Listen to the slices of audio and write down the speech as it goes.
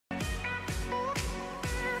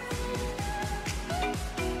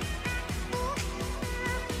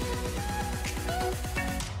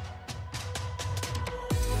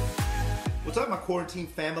What's up, my quarantine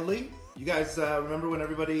family? You guys remember when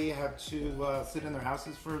everybody had to sit in their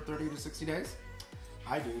houses for 30 to 60 days?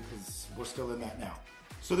 I do, because we're still in that now.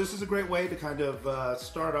 So this is a great way to kind of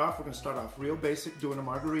start off. We're going to start off real basic, doing a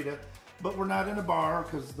margarita, but we're not in a bar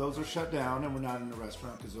because those are shut down, and we're not in a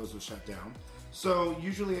restaurant because those are shut down. So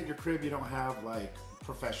usually at your crib, you don't have like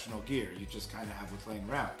professional gear. You just kind of have what's laying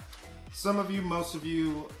around. Some of you, most of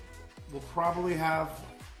you, will probably have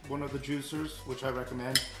one of the juicers, which I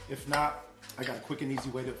recommend. If not, I got a quick and easy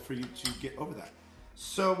way for you to get over that.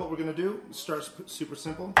 So what we're gonna do, start super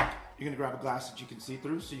simple. You're gonna grab a glass that you can see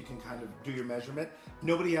through so you can kind of do your measurement.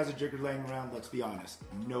 Nobody has a jigger laying around, let's be honest.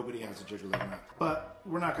 Nobody has a jigger laying around. But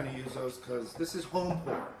we're not gonna use those because this is home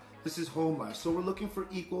pour. This is home life. So we're looking for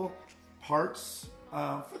equal parts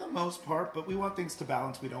for the most part, but we want things to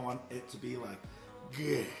balance. We don't want it to be like,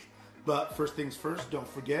 yeah. But first things first, don't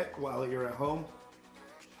forget while you're at home.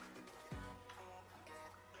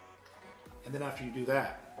 And then after you do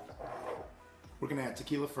that, we're gonna add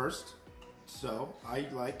tequila first. So I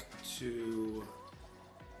like to,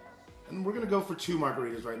 and we're gonna go for 2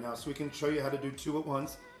 margaritas right now so we can show you how to do 2 at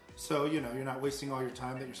once. So, you know, you're not wasting all your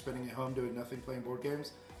time that you're spending at home doing nothing, playing board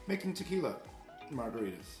games, making tequila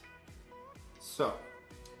margaritas. So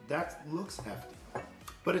that looks hefty,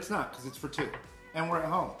 but it's not because it's for 2 and we're at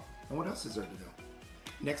home. And what else is there to do?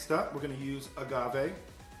 Next up, we're gonna use agave,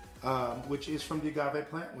 which is from the agave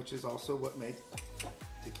plant, which is also what made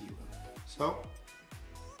tequila. So,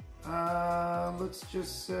 let's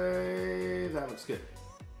just say that looks good.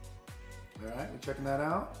 All right, we're checking that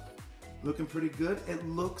out. Looking pretty good. It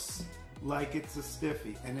looks like it's a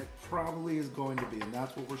stiffy, and it probably is going to be, and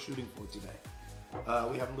that's what we're shooting for today.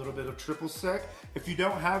 We have a little bit of triple sec. If you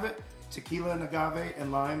don't have it, tequila and agave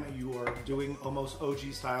and lime, you are doing almost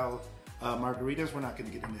OG style margaritas. We're not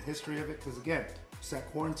gonna get into the history of it, because again, it's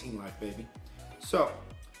that quarantine life, baby. So,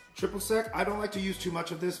 triple sec, I don't like to use too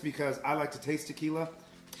much of this because I like to taste tequila.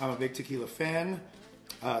 I'm a big tequila fan.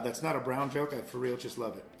 That's not a brown joke, I for real just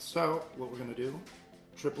love it. So, what we're gonna do,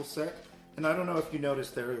 triple sec, and I don't know if you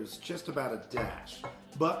noticed there, it was just about a dash.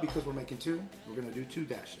 But because we're making 2, we're gonna do 2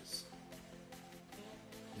 dashes.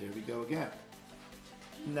 There we go again.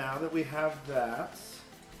 Now that we have that,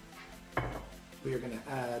 we are gonna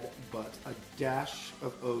add but a dash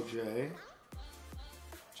of OJ.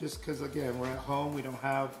 Just because, again, we're at home, we don't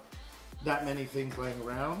have that many things laying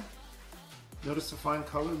around. Notice the fine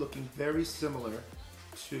color looking very similar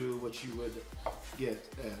to what you would get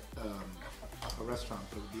at a restaurant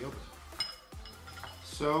that would be open.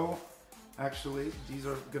 So, actually, these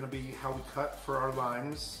are going to be how we cut for our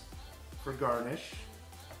limes for garnish.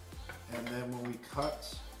 And then when we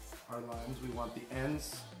cut our limes, we want the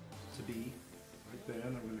ends to be right there,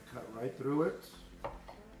 and I'm going to cut right through it.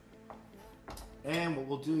 And what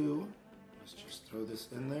we'll do is just throw this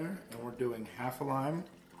in there, and we're doing half a lime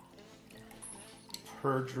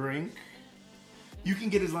per drink. You can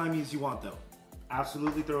get as limey as you want though.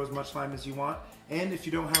 Absolutely throw as much lime as you want. And if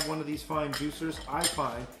you don't have one of these fine juicers, I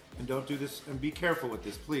find, and don't do this, and be careful with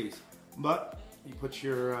this, please, but you put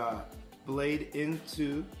your blade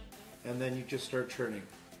into, and then you just start churning.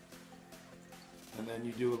 And then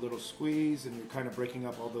you do a little squeeze, and you're kind of breaking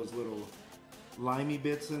up all those little limey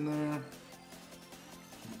bits in there.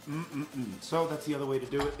 So that's the other way to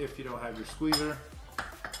do it if you don't have your squeezer.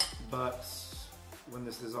 But when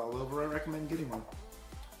this is all over, I recommend getting one.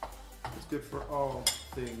 It's good for all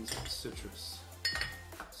things citrus.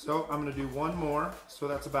 So I'm gonna do 1 more. So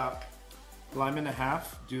that's about 1.5 limes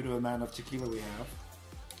due to the amount of tequila we have.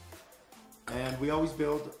 And we always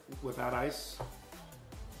build without ice,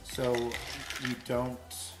 so we don't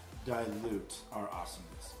dilute our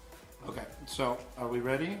awesomeness. Okay, so are we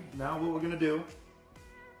ready? Now what we're gonna do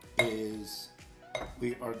is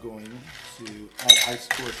we are going to add ice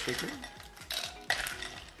to our shaker.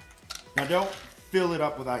 Now don't fill it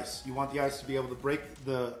up with ice. You want the ice to be able to break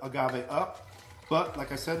the agave up, but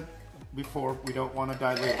like I said before, we don't want to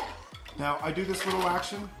dilute it. Now I do this little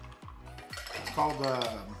action. It's called, I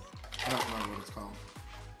don't remember what it's called.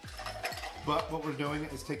 But what we're doing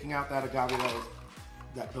is taking out that agave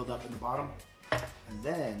that built up in the bottom, and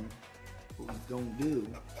then what we're going to do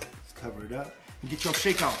is cover it up and get your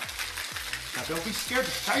shake on. Now don't be scared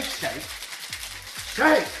to shake.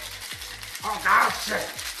 Shake! Oh God, shake!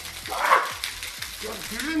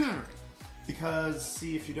 Get in there! Because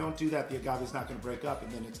see, if you don't do that, the agave is not going to break up,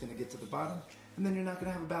 and then it's going to get to the bottom, and then you're not going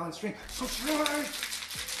to have a balanced drink. So shake!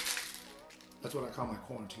 That's what I call my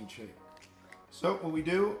quarantine shake. So what we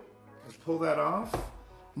do is pull that off.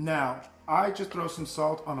 Now, I just throw some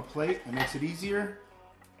salt on a plate. It makes it easier.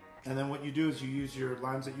 And then what you do is you use your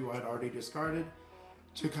limes that you had already discarded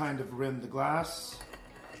to kind of rim the glass.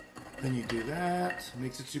 Then you do that,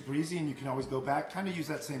 makes it super easy, and you can always go back, kind of use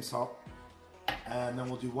that same salt. And then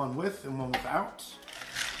we'll do one with and one without.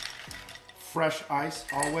 Fresh ice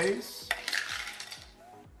always.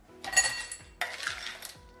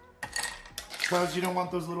 Because you don't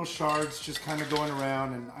want those little shards just kind of going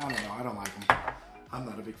around, and I don't know, I don't like them. I'm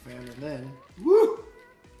not a big fan. And then, woo!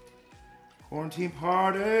 Quarantine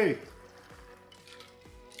party!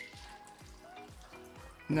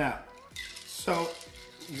 Now, so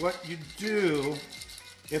what you do,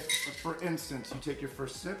 if for instance, you take your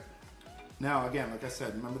first sip. Now again, like I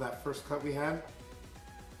said, remember that first cut we had?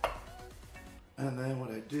 And then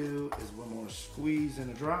what I do is one more squeeze and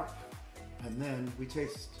a drop, and then we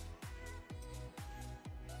taste.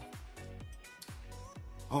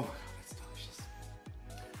 Oh my God, that's delicious.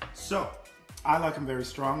 So, I like them very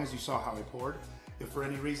strong, as you saw how I poured. If for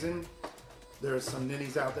any reason, there are some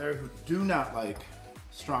ninnies out there who do not like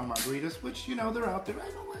strong margaritas, which, you know, they're out there,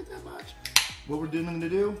 I don't like that much. What we're doing to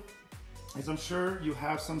do is, I'm sure you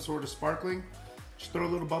have some sort of sparkling, just throw a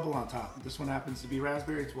little bubble on top. This one happens to be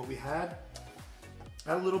raspberry, it's what we had.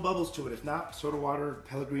 Add little bubbles to it. If not, soda water,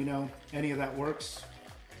 Pellegrino, any of that works.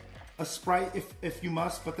 A Sprite if you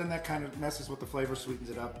must, but then that kind of messes with the flavor, sweetens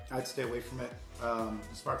it up. I'd stay away from it. The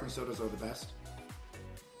sparkling sodas are the best.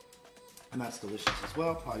 And that's delicious as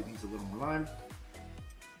well. Probably needs a little more lime.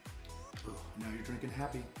 Ooh, now you're drinking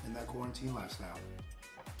happy in that quarantine lifestyle.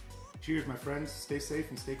 Cheers, my friends. Stay safe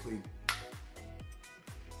and stay clean.